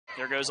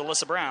There goes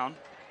Alyssa Brown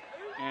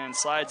and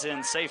slides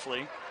in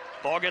safely.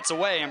 Ball gets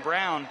away, and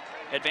Brown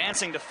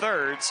advancing to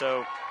third,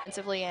 so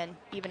Defensively and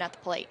even at the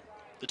plate.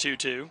 the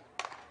 2-2.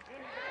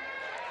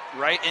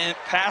 Right in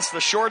past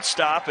the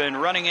shortstop,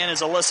 and running in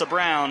is Alyssa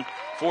Brown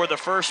for the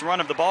first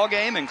run of the ball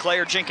game, and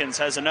Claire Jenkins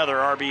has another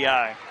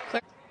RBI.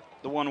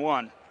 The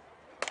 1-1.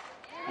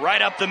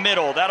 Right up the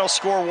middle. That'll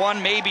score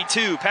one, maybe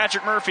two.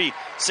 Patrick Murphy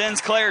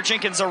sends Claire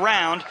Jenkins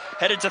around.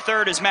 Headed to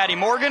third is Maddie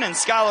Morgan, and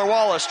Skylar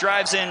Wallace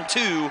drives in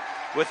two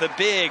with a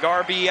big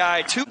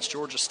RBI. It's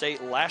Georgia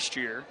State last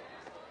year.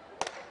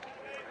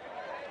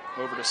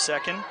 Over to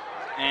second,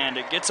 and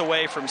it gets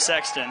away from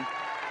Sexton.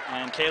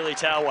 And Kaylee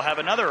Tao will have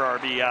another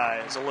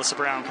RBI as Alyssa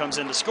Brown comes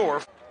in to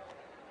score.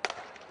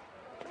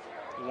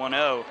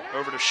 1-0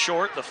 over to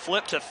short. The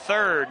flip to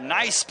third.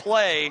 Nice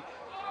play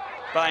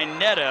by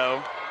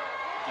Neto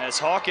as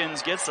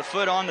Hawkins gets the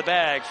foot on the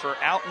bag for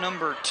out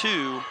number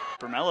 2.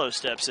 Bermello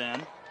steps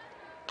in.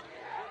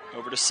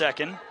 Over to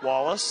second.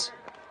 Wallace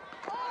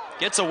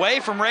gets away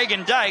from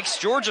Reagan Dykes.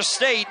 Georgia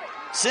State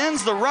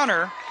sends the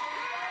runner,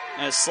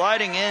 as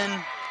sliding in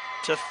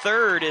to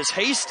third is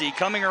Hasty.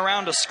 Coming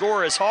around to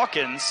score is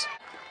Hawkins.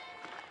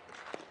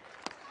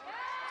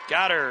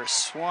 Got her,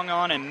 swung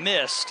on and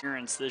missed.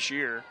 Appearance this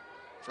year.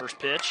 First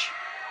pitch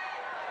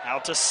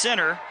out to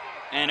center,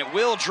 and it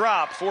will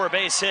drop for a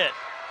base hit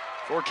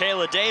for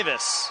Kayla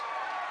Davis.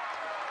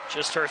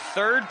 Just her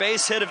third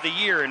base hit of the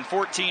year in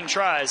 14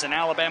 tries, and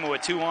Alabama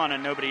with 2 on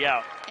and nobody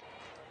out.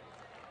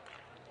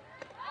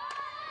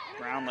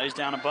 Brown lays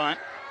down a bunt.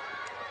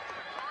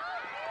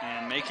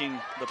 And making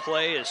the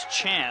play is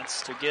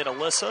Chance to get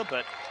Alyssa,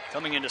 but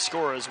coming in to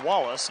score is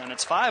Wallace, and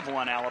it's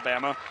 5-1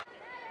 Alabama.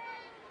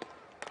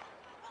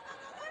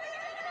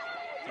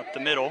 Up the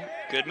middle,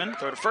 Goodman,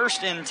 throw to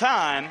first in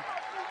time,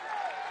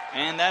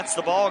 and that's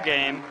the ball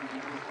game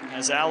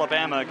as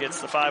Alabama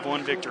gets the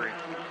 5-1 victory.